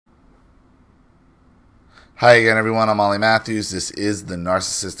Hi again, everyone. I'm Ollie Matthews. This is the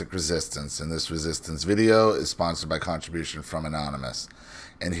Narcissistic Resistance, and this resistance video is sponsored by contribution from Anonymous.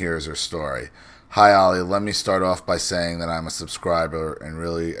 And here's her story. Hi, Ollie. Let me start off by saying that I'm a subscriber and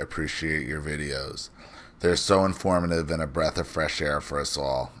really appreciate your videos. They're so informative and a breath of fresh air for us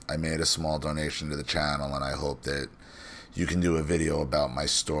all. I made a small donation to the channel, and I hope that you can do a video about my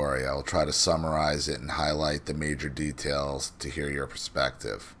story. I will try to summarize it and highlight the major details to hear your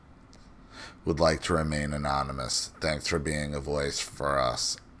perspective. Would like to remain anonymous. Thanks for being a voice for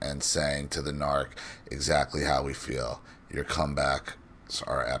us and saying to the narc exactly how we feel. Your comebacks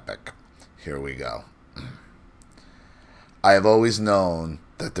are epic. Here we go. I have always known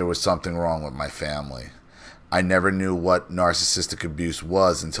that there was something wrong with my family. I never knew what narcissistic abuse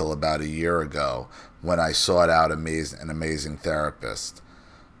was until about a year ago when I sought out an amazing therapist.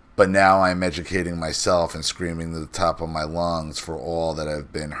 But now I am educating myself and screaming to the top of my lungs for all that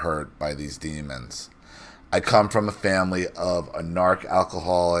have been hurt by these demons. I come from a family of a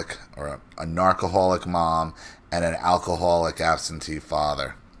narcoholic mom and an alcoholic absentee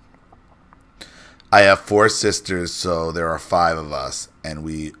father. I have 4 sisters, so there are 5 of us, and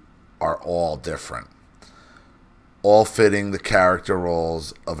we are all different, all fitting the character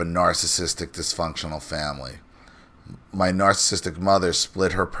roles of a narcissistic dysfunctional family. My narcissistic mother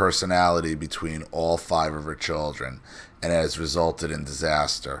split her personality between all 5 of her children, and it has resulted in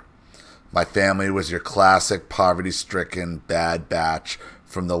disaster. My family was your classic poverty-stricken bad batch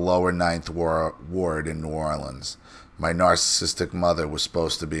from the lower Ninth Ward in New Orleans. My narcissistic mother was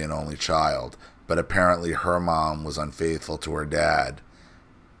supposed to be an only child, but apparently her mom was unfaithful to her dad,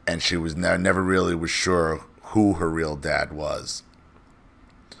 and she was never really was sure who her real dad was.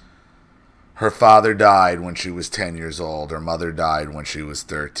 Her father died when she was 10 years old. Her mother died when she was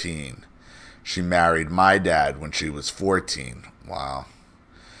 13. She married my dad when she was 14. Wow.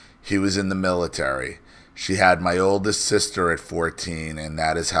 He was in the military. She had my oldest sister at 14, and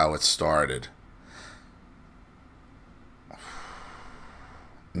that is how it started.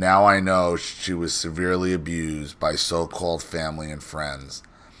 Now I know she was severely abused by so-called family and friends.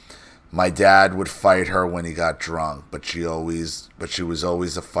 My dad would fight her when he got drunk, but she was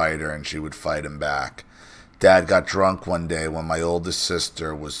always a fighter, and she would fight him back. Dad got drunk one day when my oldest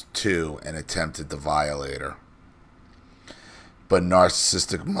sister was 2 and attempted to violate her. But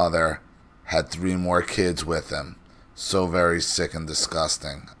narcissistic mother had 3 more kids with him. So very sick and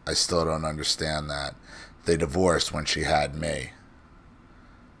disgusting. I still don't understand that. They divorced when she had me.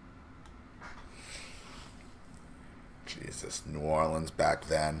 Jesus, New Orleans back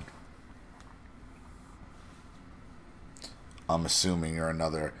then. I'm assuming you're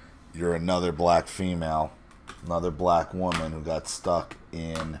another black female, another black woman who got stuck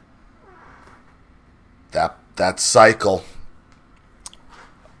in that cycle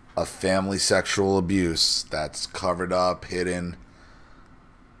of family sexual abuse that's covered up, hidden.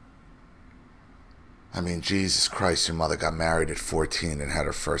 I mean, Jesus Christ, your mother got married at 14 and had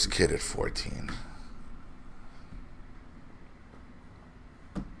her first kid at 14.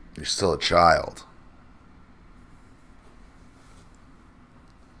 You're still a child.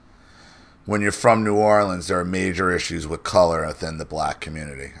 When you're from New Orleans, there are major issues with color within the black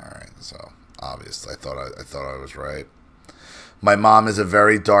community. All right, so obviously, I thought I was right. My mom is a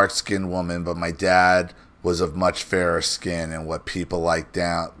very dark-skinned woman, but my dad was of much fairer skin and what people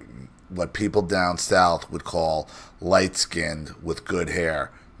down south would call light-skinned with good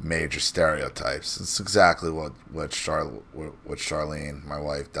hair. Major stereotypes. It's exactly what Charlene, my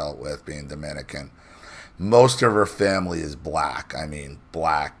wife, dealt with, being Dominican. Most of her family is black. I mean,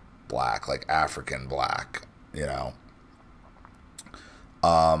 black, like African black, you know.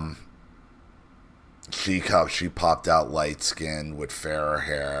 She popped out light skinned with fairer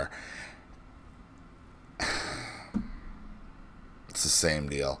hair. It's the same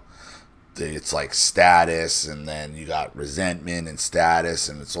deal. It's like status, and then you got resentment and status,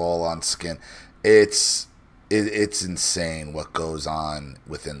 and it's all on skin. It's insane what goes on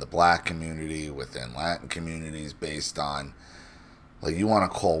within the black community, within Latin communities, based on, like, you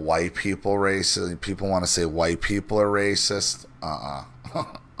want to call white people racist. People want to say white people are racist.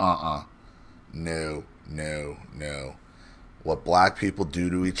 No. What black people do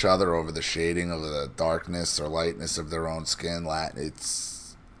to each other over the shading of the darkness or lightness of their own skin,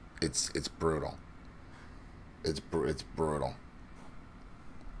 it's brutal. It's brutal.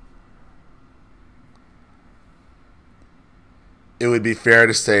 It would be fair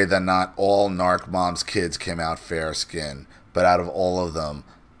to say that not all narc mom's kids came out fair-skinned, but out of all of them,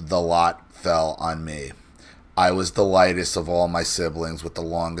 the lot fell on me. I was the lightest of all my siblings with the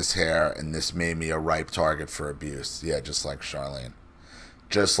longest hair, and this made me a ripe target for abuse. Yeah, just like Charlene.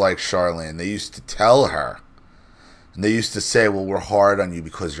 just like Charlene. They used to tell her, and they used to say, well, we're hard on you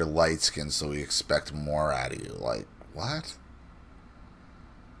because you're light-skinned, so we expect more out of you. Like, what?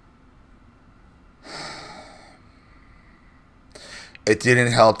 It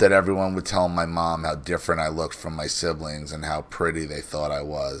didn't help that everyone would tell my mom how different I looked from my siblings and how pretty they thought I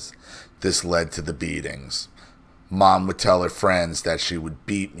was. This led to the beatings. Mom would tell her friends that she would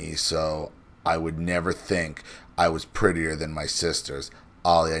beat me so I would never think I was prettier than my sisters.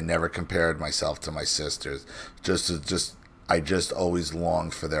 Ollie, I never compared myself to my sisters. I just always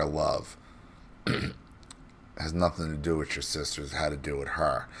longed for their love. It has nothing to do with your sisters. It had to do with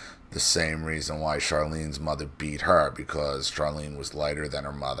her. The same reason why Charlene's mother beat her, because Charlene was lighter than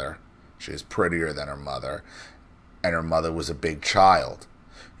her mother. She was prettier than her mother. And her mother was a big child.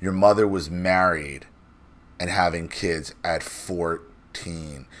 Your mother was married and having kids at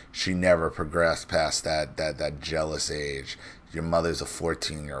 14. She never progressed past that jealous age. Your mother's a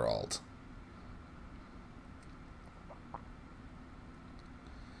 14-year-old.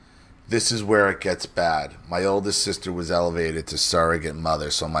 This is where it gets bad. My oldest sister was elevated to surrogate mother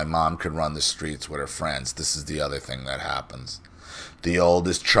so my mom could run the streets with her friends. This is the other thing that happens. The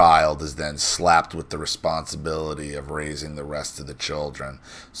oldest child is then slapped with the responsibility of raising the rest of the children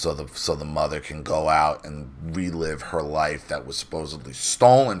so the mother can go out and relive her life that was supposedly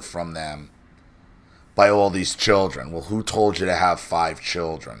stolen from them by all these children. Well, who told you to have 5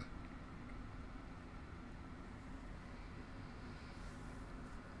 children?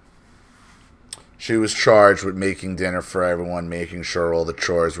 She was charged with making dinner for everyone, making sure all the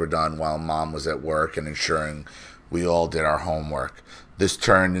chores were done while mom was at work, and ensuring we all did our homework. This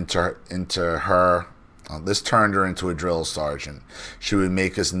turned her into a drill sergeant. She would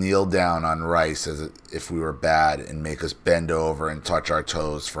make us kneel down on rice as if we were bad and make us bend over and touch our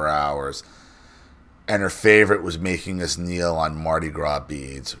toes for hours. And her favorite was making us kneel on Mardi Gras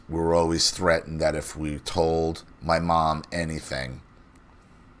beads. We were always threatened that if we told my mom anything,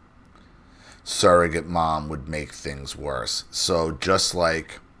 surrogate mom would make things worse. So just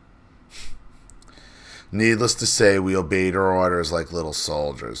like, needless to say, we obeyed her orders like little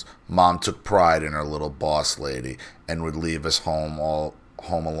soldiers. Mom took pride in her little boss lady and would leave us home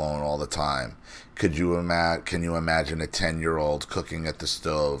alone all the time. Can you imagine a 10-year-old cooking at the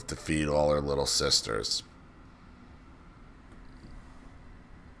stove to feed all her little sisters?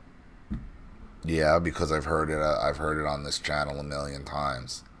 Yeah, because I've heard it on this channel a million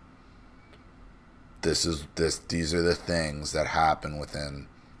times. These are the things that happen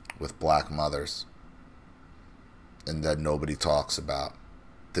with black mothers and that nobody talks about.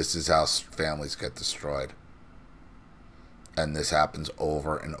 This is how families get destroyed. And this happens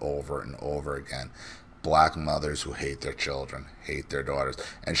over and over and over again. Black mothers who hate their children, hate their daughters.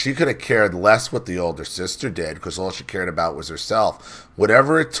 And she could have cared less what the older sister did, because all she cared about was herself.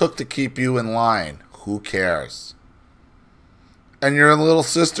 Whatever it took to keep you in line, who cares? And your little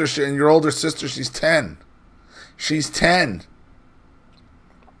sister, and your older sister, she's 10. She's 10.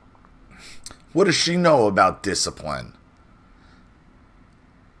 What does she know about discipline?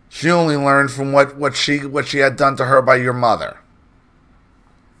 She only learned from what she had done to her by your mother.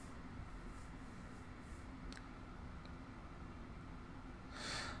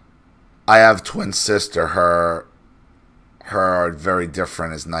 I have a twin sister. Her are very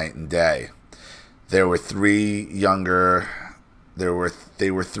different as night and day. There were 3 younger. They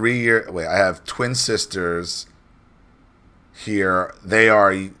were 3 years. Wait, I have twin sisters here. They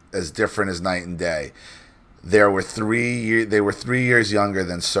are as different as night and day. They were 3 years younger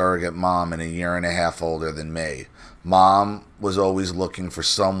than surrogate mom and a year and a half older than me. Mom was always looking for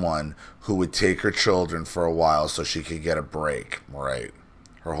someone who would take her children for a while so she could get a break. Right.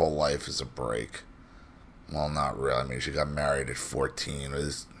 Her whole life is a break. Well, not really. I mean, she got married at 14.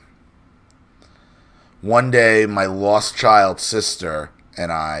 One day, my lost child sister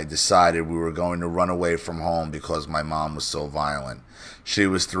and I decided we were going to run away from home because my mom was so violent. She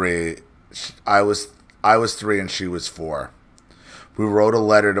was 3. I was 3 and she was 4. We wrote a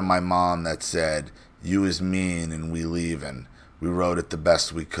letter to my mom that said, "You is mean and we leavin'." We wrote it the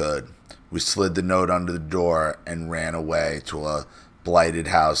best we could. We slid the note under the door and ran away to a blighted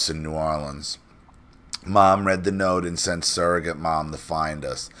house in New Orleans. Mom read the note and sent surrogate mom to find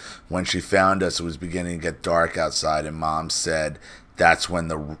us. When she found us, it was beginning to get dark outside, and Mom said that's when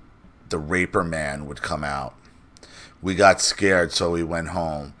the raper man would come out. We got scared, so we went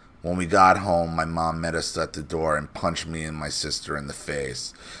home. When we got home, my mom met us at the door and punched me and my sister in the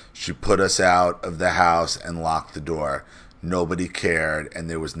face. She put us out of the house and locked the door. Nobody cared, and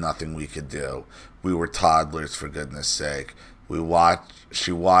there was nothing we could do. We were toddlers, for goodness sake.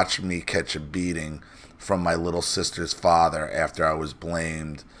 She watched me catch a beating from my little sister's father after I was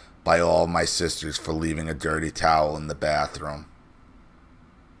blamed by all my sisters for leaving a dirty towel in the bathroom.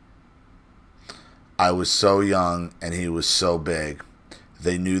 I was so young and he was so big.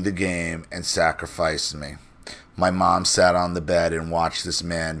 They knew the game and sacrificed me. My mom sat on the bed and watched this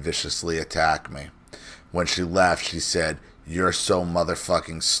man viciously attack me. When she left, she said, "You're so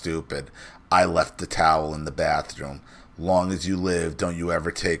motherfucking stupid. I left the towel in the bathroom. Long as you live, don't you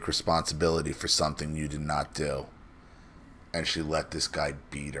ever take responsibility for something you did not do." And she let this guy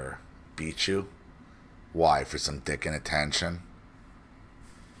beat her. Beat you? Why? For some dick and attention?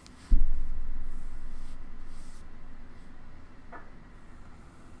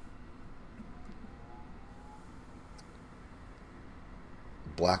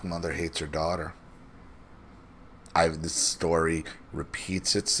 Black mother hates her daughter. This story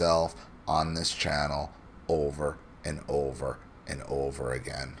repeats itself on this channel over and over and over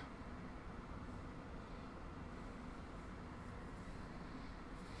again.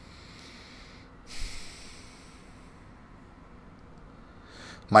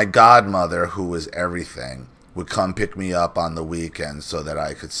 My godmother, who was everything, would come pick me up on the weekends so that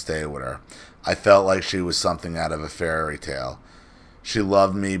I could stay with her. I felt like she was something out of a fairy tale. She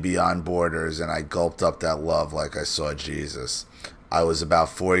loved me beyond borders, and I gulped up that love like I saw Jesus. I was about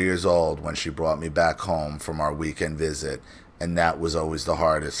 4 years old when she brought me back home from our weekend visit, and that was always the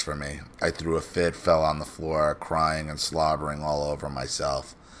hardest for me. I threw a fit, fell on the floor, crying and slobbering all over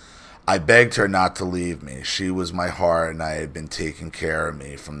myself. I begged her not to leave me. She was my heart, and I had been taking care of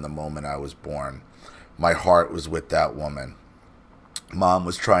me from the moment I was born. My heart was with that woman. Mom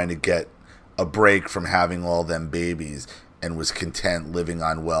was trying to get a break from having all them babies and was content living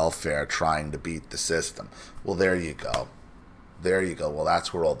on welfare, trying to beat the system. Well, there you go. There you go. Well,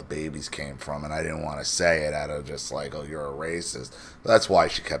 that's where all the babies came from, and I didn't want to say it out of just like, oh, you're a racist. That's why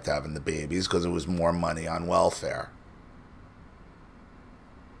she kept having the babies, because it was more money on welfare.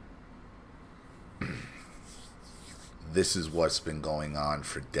 This is what's been going on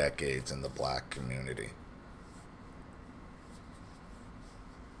for decades in the black community.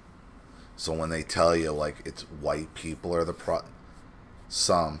 So when they tell you, like, it's white people are the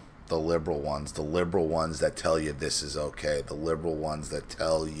the liberal ones that tell you this is okay, the liberal ones that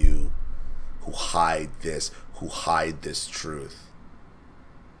tell you, who hide this truth.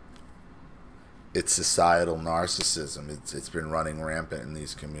 It's societal narcissism. It's been running rampant in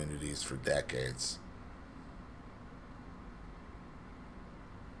these communities for decades.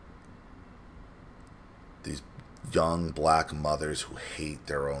 These young black mothers who hate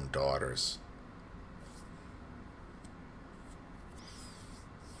their own daughters.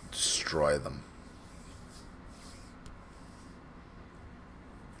 Destroy them.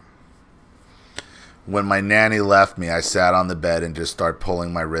 When my nanny left me, I sat on the bed and just started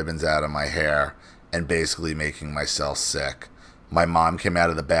pulling my ribbons out of my hair and basically making myself sick. My mom came out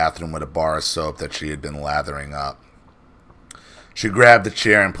of the bathroom with a bar of soap that she had been lathering up. She grabbed a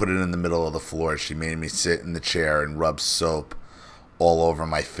chair and put it in the middle of the floor. She made me sit in the chair and rub soap all over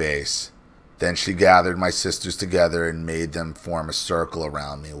my face. Then she gathered my sisters together and made them form a circle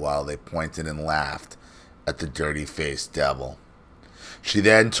around me while they pointed and laughed at the dirty-faced devil. She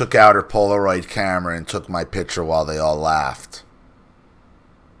then took out her Polaroid camera and took my picture while they all laughed.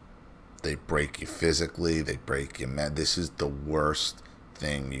 They break you physically, they break you mentally. This is the worst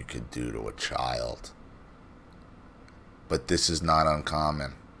thing you could do to a child. But this is not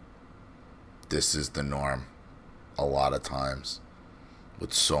uncommon. This is the norm a lot of times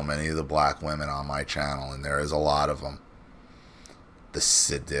with so many of the black women on my channel, and there is a lot of them. The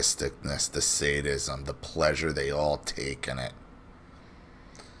sadisticness, the sadism, the pleasure they all take in it.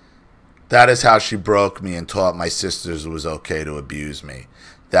 That is how she broke me and taught my sisters it was okay to abuse me.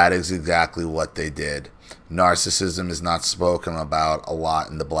 That is exactly what they did. Narcissism is not spoken about a lot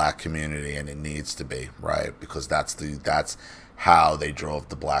in the black community, and it needs to be, right? Because that's how they drove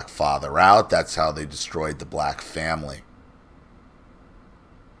the black father out. That's how they destroyed the black family.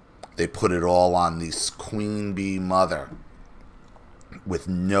 They put it all on this queen bee mother with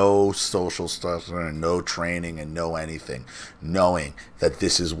no social structure and no training and no anything, knowing that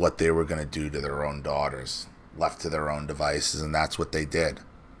this is what they were going to do to their own daughters, left to their own devices, and that's what they did.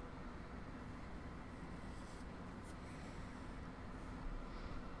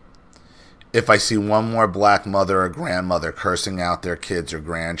 If I see one more black mother or grandmother cursing out their kids or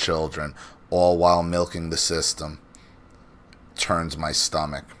grandchildren, all while milking the system, it turns my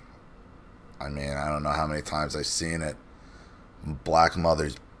stomach. I mean, I don't know how many times I've seen it. Black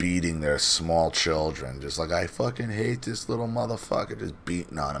mothers beating their small children. Just like, I fucking hate this little motherfucker. Just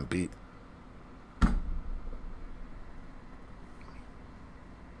beating on him.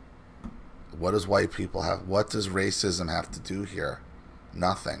 What does white people have? What does racism have to do here?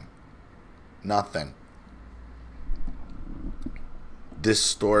 Nothing. Nothing. This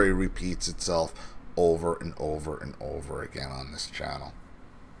story repeats itself over and over and over again on this channel.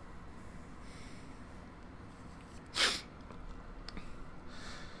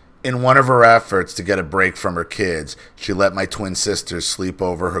 In one of her efforts to get a break from her kids, she let my twin sisters sleep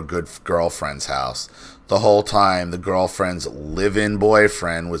over her good girlfriend's house. The whole time, the girlfriend's live-in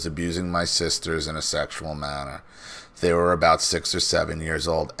boyfriend was abusing my sisters in a sexual manner. They were about 6 or 7 years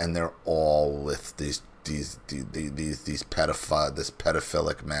old, and they're all with these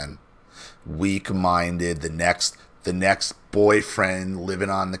pedophilic men, weak-minded. The next boyfriend living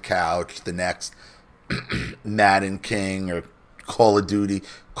on the couch, the next Madden King or Call of Duty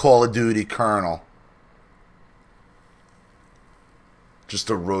Colonel. Just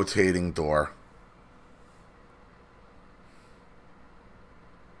a rotating door.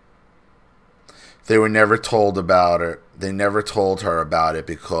 They were never told about it. They never told her about it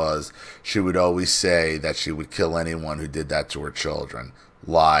because she would always say that she would kill anyone who did that to her children.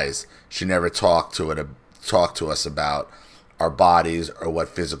 Lies. She never talked to us about our bodies or what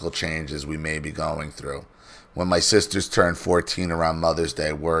physical changes we may be going through. When my sisters turned 14 around Mother's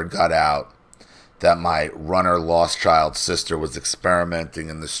Day, word got out that my runner lost child sister was experimenting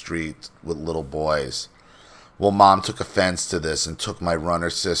in the street with little boys. Well, Mom took offense to this and told my runner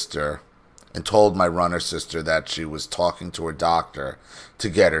sister that she was talking to her doctor to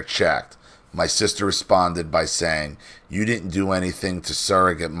get her checked. My sister responded by saying, "You didn't do anything to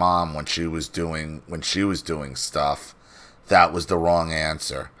surrogate Mom when she was doing stuff." That was the wrong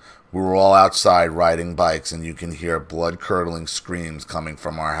answer. We were all outside riding bikes, and you can hear blood-curdling screams coming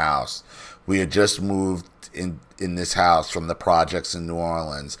from our house. We had just moved in this house from the projects in New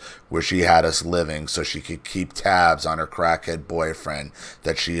Orleans, where she had us living so she could keep tabs on her crackhead boyfriend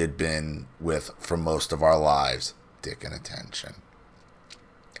that she had been with for most of our lives. Dick and attention.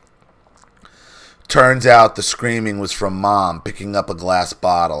 Turns out the screaming was from Mom picking up a glass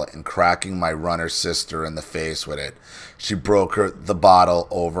bottle and cracking my runner sister in the face with it. She broke the bottle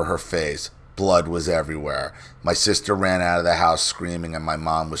over her face. Blood was everywhere. My sister ran out of the house screaming, and my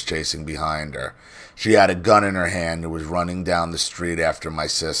mom was chasing behind her. She had a gun in her hand and was running down the street after my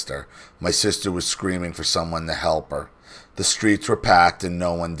sister. My sister was screaming for someone to help her. The streets were packed and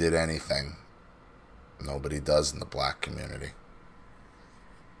no one did anything. Nobody does in the black community.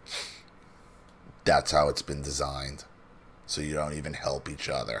 That's how it's been designed. So you don't even help each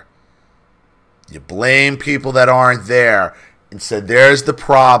other. You blame people that aren't there and said, there's the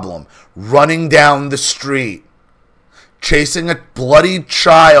problem. Running down the street, chasing a bloody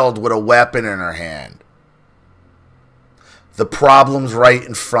child with a weapon in her hand. The problem's right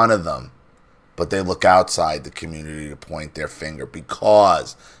in front of them. But they look outside the community to point their finger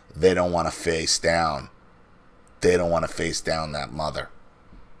because they don't want to face down. They don't want to face down that mother.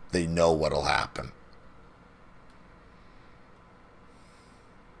 They know what'll happen.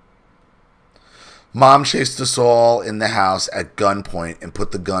 Mom chased us all in the house at gunpoint and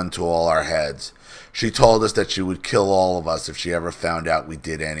put the gun to all our heads. She told us that she would kill all of us if she ever found out we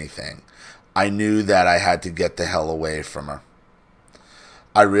did anything. I knew that I had to get the hell away from her.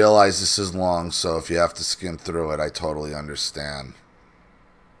 I realize this is long, so if you have to skim through it, I totally understand.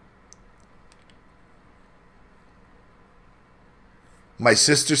 My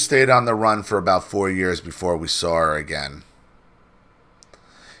sister stayed on the run for about 4 years before we saw her again.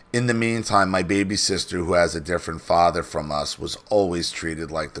 In the meantime, my baby sister, who has a different father from us, was always treated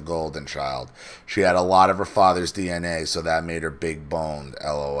like the golden child. She had a lot of her father's DNA, so that made her big-boned,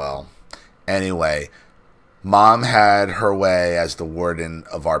 LOL. Anyway, Mom had her way as the warden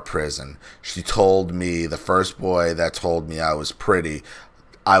of our prison. She told me, the first boy that told me I was pretty,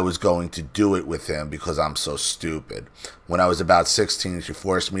 I was going to do it with him because I'm so stupid. When I was about 16, she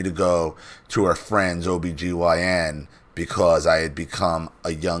forced me to go to her friend's OBGYN because I had become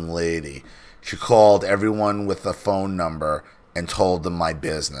a young lady. She called everyone with a phone number and told them my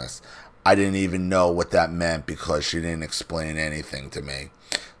business. I didn't even know what that meant because she didn't explain anything to me.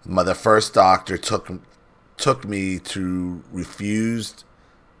 The first doctor took me to refused.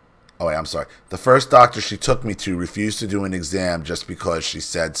 Oh, wait, I'm sorry. The first doctor she took me to refused to do an exam just because she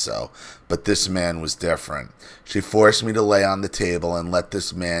said so. But this man was different. She forced me to lay on the table and let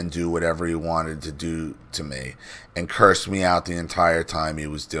this man do whatever he wanted to do to me and cursed me out the entire time he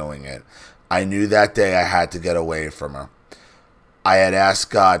was doing it. I knew that day I had to get away from her. I had asked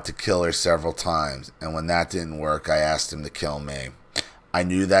God to kill her several times, and when that didn't work, I asked him to kill me. I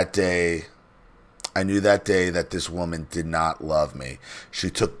knew that day that this woman did not love me. She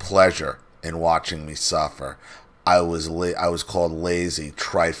took pleasure in watching me suffer. I was called lazy,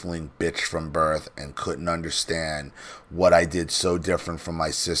 trifling bitch from birth, and couldn't understand what I did so different from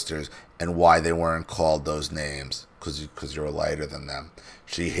my sisters and why they weren't called those names. Because you're lighter than them.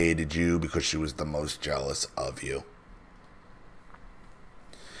 She hated you because she was the most jealous of you.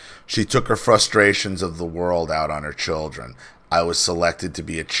 She took her frustrations of the world out on her children. I was selected to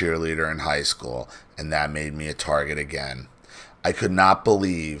be a cheerleader in high school, and that made me a target again. I could not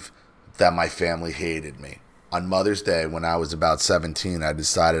believe that my family hated me. On Mother's Day, when I was about 17, I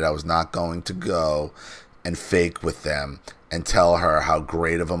decided I was not going to go and fake with them and tell her how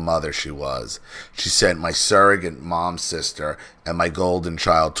great of a mother she was. She sent my surrogate mom sister and my golden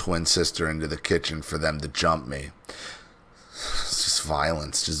child twin sister into the kitchen for them to jump me. It's just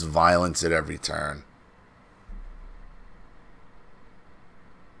violence at every turn.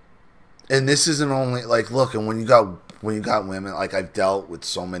 And this isn't only like, look, and when you got women, like I've dealt with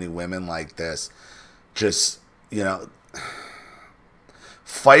so many women like this, just, you know,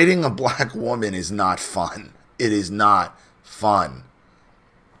 fighting a black woman is not fun. It is not fun.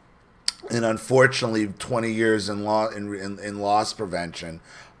 And unfortunately, 20 years in loss prevention,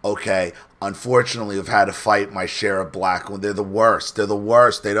 okay, unfortunately, I've had to fight my share of black women. They're the worst. They're the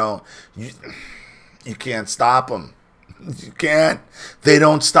worst. You can't stop them. You can't. They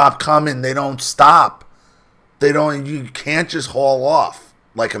don't stop coming. They don't stop. You can't just haul off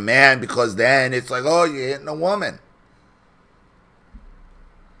like a man, because then it's like, oh, you're hitting a woman.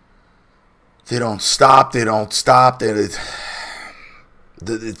 They don't stop. They don't stop. It's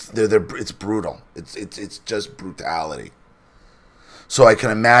brutal. It's just brutality. So I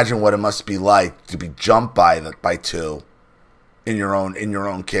can imagine what it must be like to be jumped by two in your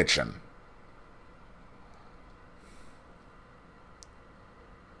own kitchen.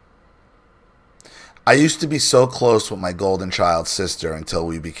 I used to be so close with my golden child sister until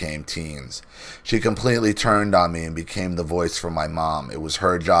we became teens. She completely turned on me and became the voice for my mom. It was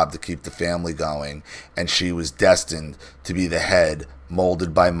her job to keep the family going, and she was destined to be the head,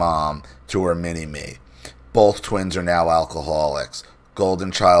 molded by mom to her mini-me. Both twins are now alcoholics.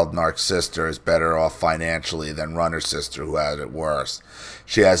 Golden child Narc sister is better off financially than runner sister, who had it worse.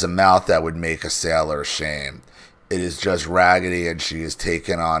 She has a mouth that would make a sailor ashamed. It is just raggedy, and she has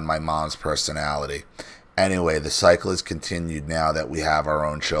taken on my mom's personality. Anyway, the cycle has continued now that we have our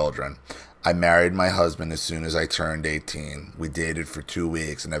own children. I married my husband as soon as I turned 18. We dated for 2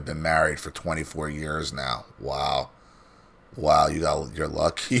 weeks and have been married for 24 years now. Wow. Wow, you're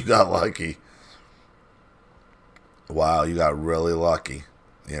lucky. You got lucky. Wow, you got really lucky.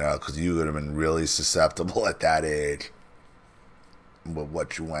 You know, because you would have been really susceptible at that age with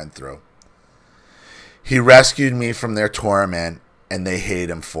what you went through. He rescued me from their torment, and they hate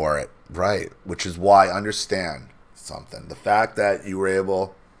him for it. Right, which is why, understand something. The fact that you were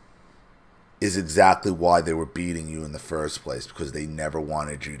able is exactly why they were beating you in the first place, because they never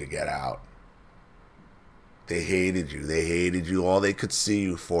wanted you to get out. They hated you. They hated you. All they could see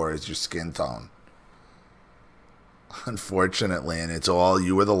you for is your skin tone. Unfortunately, and it's all,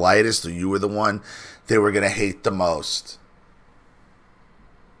 you were the lightest, or you were the one they were going to hate the most.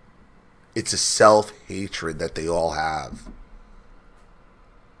 It's a self-hatred that they all have.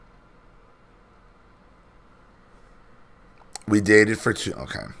 We dated for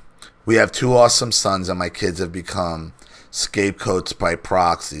We have 2 awesome sons, and my kids have become scapegoats by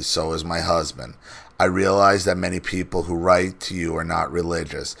proxy. So is my husband. I realize that many people who write to you are not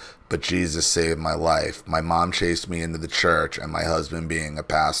religious, but Jesus saved my life. My mom chased me into the church, and my husband, being a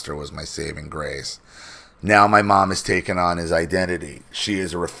pastor, was my saving grace. Now my mom has taken on his identity. She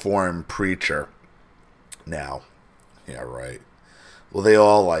is a reformed preacher now. Yeah, right. Well, they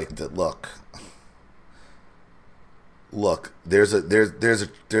all liked it. Look, there's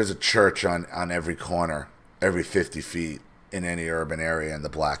a church on every corner, every 50 feet in any urban area in the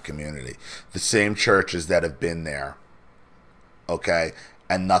black community. The same churches that have been there, okay?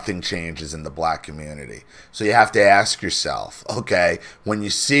 And nothing changes in the black community. So you have to ask yourself, okay, when you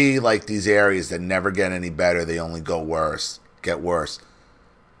see like these areas that never get any better, they only get worse.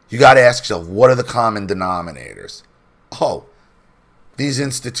 You got to ask yourself, what are the common denominators? Oh, these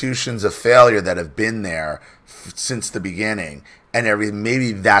institutions of failure that have been there since the beginning, and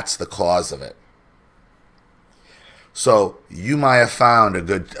maybe that's the cause of it. So you might have found a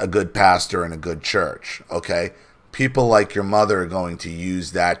good pastor and a good church, okay? People like your mother are going to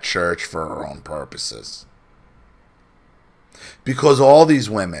use that church for her own purposes. Because all these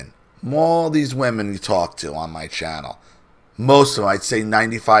women you talk to on my channel, most of them, I'd say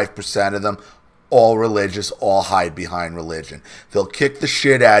 95% of them, all religious, all hide behind religion. They'll kick the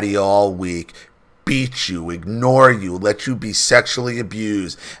shit out of you all week, beat you, ignore you, let you be sexually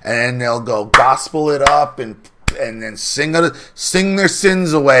abused, and then they'll go gospel it up and and then sing their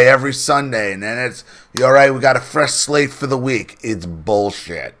sins away every Sunday, and then it's, you all right, we got a fresh slate for the week. It's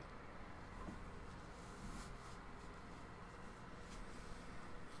bullshit.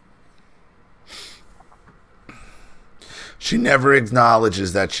 She never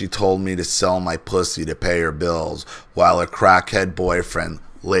acknowledges that she told me to sell my pussy to pay her bills while her crackhead boyfriend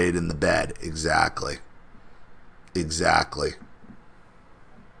laid in the bed. Exactly. Exactly.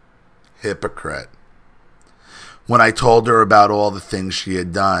 Hypocrite. When I told her about all the things she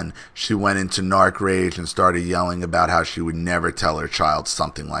had done, she went into narc rage and started yelling about how she would never tell her child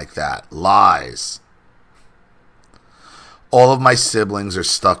something like that. Lies. All of my siblings are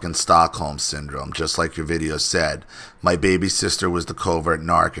stuck in Stockholm Syndrome, just like your video said. My baby sister was the covert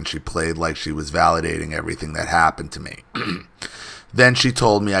narc, and she played like she was validating everything that happened to me. Then she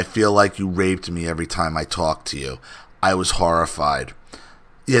told me, I feel like you raped me every time I talk to you. I was horrified.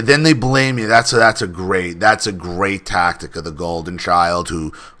 Yeah, then they blame you. That's a great tactic of the golden child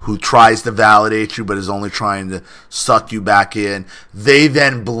who tries to validate you but is only trying to suck you back in. They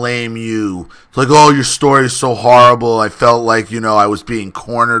then blame you. It's like, oh, your story is so horrible. I felt like, I was being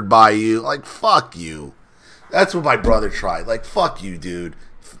cornered by you. Like, fuck you. That's what my brother tried. Like, fuck you, dude.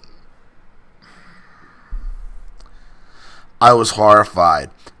 I was horrified.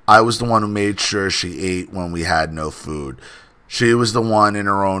 I was the one who made sure she ate when we had no food. She was the one in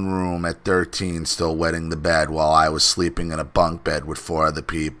her own room at 13 still wetting the bed while I was sleeping in a bunk bed with 4 other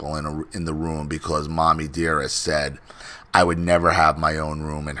people in the room because Mommy Dearest said I would never have my own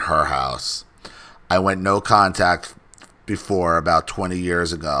room in her house. I went no contact before about 20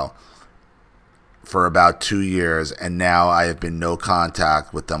 years ago for about 2 years, and now I have been no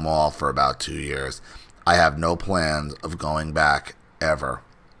contact with them all for about 2 years. I have no plans of going back ever.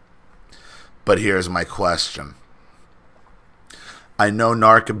 But here's my question. I know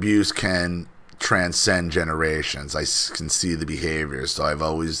narc abuse can transcend generations. I can see the behaviors, so I've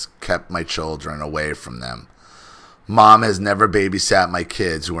always kept my children away from them. Mom has never babysat my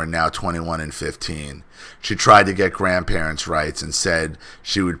kids, who are now 21 and 15. She tried to get grandparents' rights and said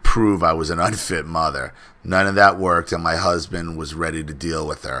she would prove I was an unfit mother. None of that worked, and my husband was ready to deal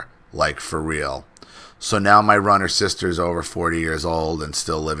with her, like for real. So now my runner sister is over 40 years old and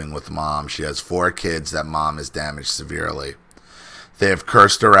still living with Mom. She has 4 kids that Mom has damaged severely. They have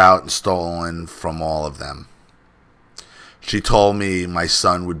cursed her out and stolen from all of them. She told me my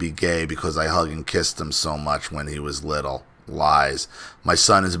son would be gay because I hugged and kissed him so much when he was little. Lies. My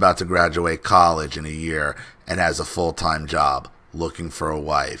son is about to graduate college in a year and has a full-time job, looking for a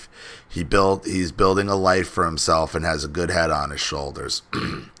wife. He's building a life for himself and has a good head on his shoulders.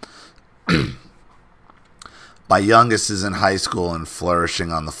 My youngest is in high school and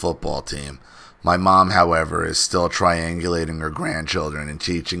flourishing on the football team. My mom, however, is still triangulating her grandchildren and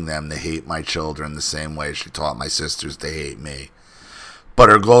teaching them to hate my children the same way she taught my sisters to hate me. But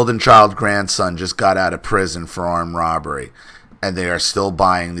her golden child grandson just got out of prison for armed robbery, and they are still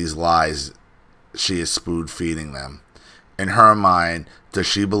buying these lies she is spoon-feeding them. In her mind, does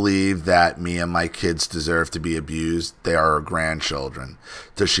she believe that me and my kids deserve to be abused? They are her grandchildren.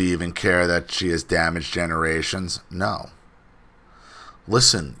 Does she even care that she has damaged generations? No.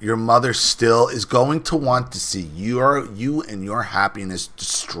 Listen, your mother still is going to want to see you and your happiness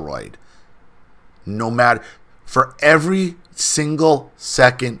destroyed. No matter, for every single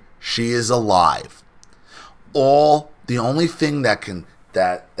second she is alive. The only thing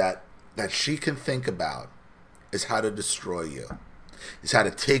that she can think about is how to destroy you. Is how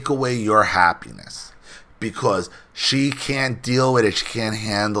to take away your happiness. Because she can't deal with it. She can't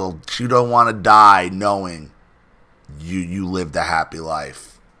handle. She don't want to die knowing you lived a happy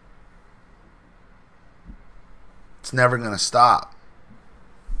life. It's never going to stop.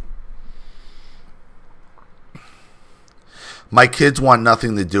 My kids want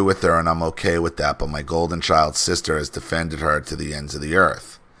nothing to do with her, and I'm okay with that, but my golden child sister has defended her to the ends of the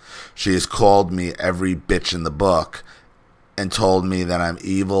earth. She has called me every bitch in the book and told me that I'm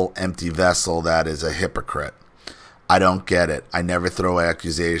evil, empty vessel that is a hypocrite. I don't get it. I never throw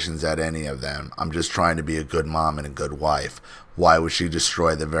accusations at any of them. I'm just trying to be a good mom and a good wife. Why would she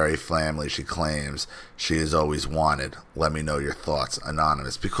destroy the very family she claims she has always wanted? Let me know your thoughts,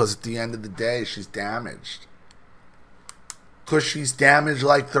 Anonymous. Because at the end of the day, she's damaged. Because she's damaged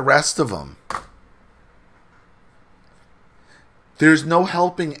like the rest of them. There's no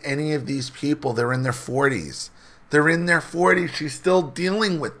helping any of these people. They're in their 40s. They're in their 40s. She's still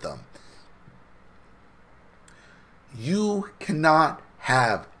dealing with them. You cannot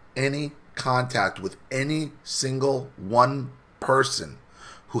have any contact with any single one person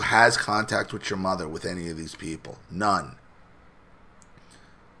who has contact with your mother with any of these people. None.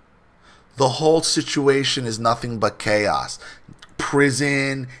 The whole situation is nothing but chaos.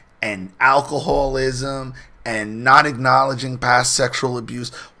 Prison and alcoholism and not acknowledging past sexual abuse.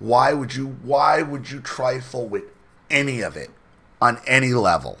 Why would you trifle with any of it on any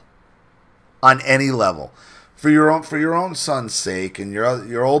level? On any level. For your own son's sake and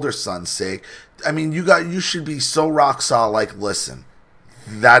your older son's sake, I mean, you should be so rock solid, like, listen,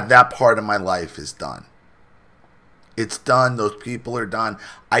 that part of my life is done. It's done. Those people are done.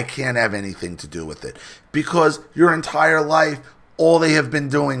 I can't have anything to do with it. Because your entire life, all they have been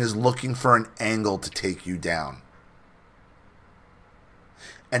doing is looking for an angle to take you down.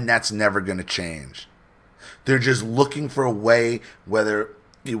 And that's never going to change. They're just looking for a way, whether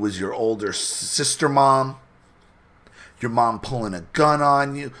it was your older sister mom, your mom pulling a gun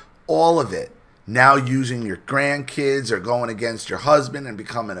on you, all of it. Now using your grandkids or going against your husband and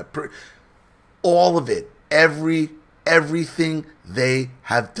becoming all of it. Everything they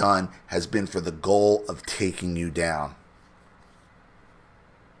have done has been for the goal of taking you down.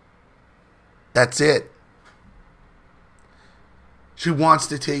 That's it. She wants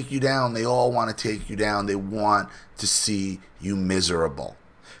to take you down. They all want to take you down. They want to see you miserable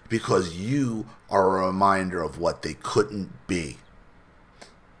because you are a reminder of what they couldn't be.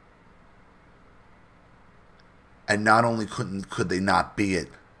 And not only could they not be it,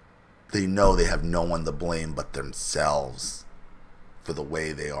 they know they have no one to blame but themselves for the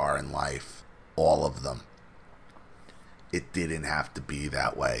way they are in life. All of them. It didn't have to be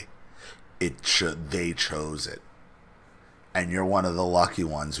that way. They chose it. And you're one of the lucky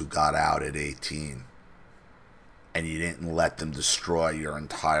ones who got out at 18. And you didn't let them destroy your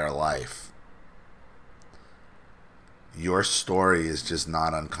entire life. Your story is just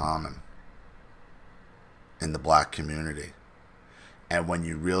not uncommon in the black community. And when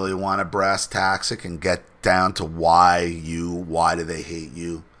you really want to brass tacks it and get down to why do they hate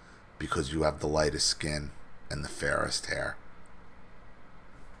you? Because you have the lightest skin and the fairest hair.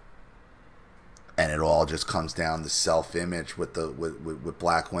 And it all just comes down to self-image with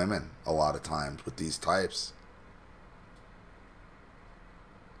black women a lot of times, with these types.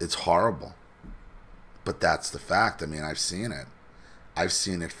 It's horrible. But that's the fact. I mean, I've seen it. I've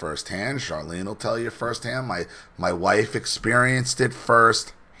seen it firsthand. Charlene will tell you firsthand. My wife experienced it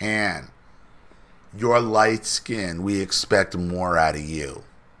firsthand. You're light skin. We expect more out of you.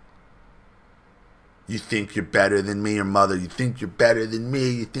 You think you're better than me, your mother. You think you're better than me.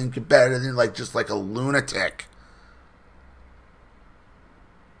 You think you're better than, just like a lunatic.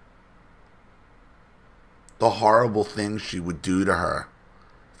 The horrible things she would do to her,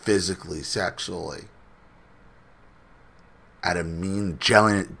 physically, sexually. Out of mean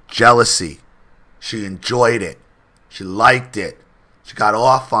jealousy. She enjoyed it. She liked it. She got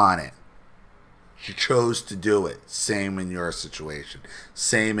off on it. She chose to do it. Same in your situation.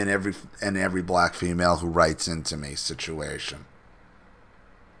 Same in every black female who writes into me situation.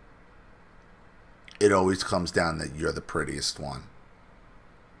 It always comes down that you're the prettiest one.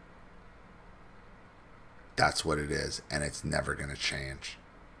 That's what it is. And it's never going to change.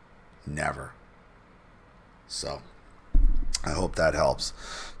 Never. So, I hope that helps.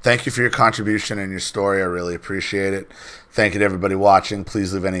 Thank you for your contribution and your story. I really appreciate it. Thank you to everybody watching.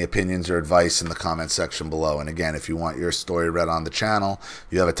 Please leave any opinions or advice in the comment section below. And again, if you want your story read on the channel,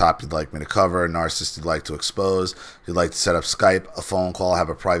 you have a topic you'd like me to cover, a narcissist you'd like to expose, you'd like to set up Skype, a phone call, have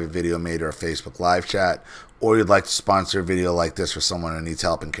a private video made, or a Facebook live chat, or you'd like to sponsor a video like this for someone who needs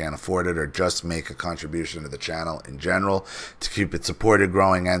help and can't afford it, or just make a contribution to the channel in general to keep it supported,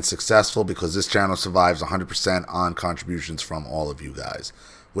 growing, and successful, because this channel survives 100% on contributions from all of you guys.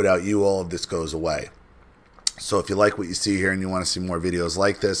 Without you, all of this goes away. So if you like what you see here and you want to see more videos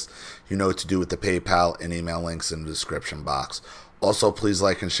like this, you know what to do with the PayPal and email links in the description box. Also, please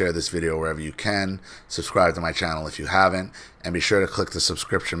like and share this video wherever you can. Subscribe to my channel if you haven't. And be sure to click the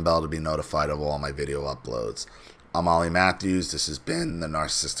subscription bell to be notified of all my video uploads. I'm Ollie Matthews. This has been The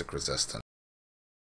Narcissistic Resistance.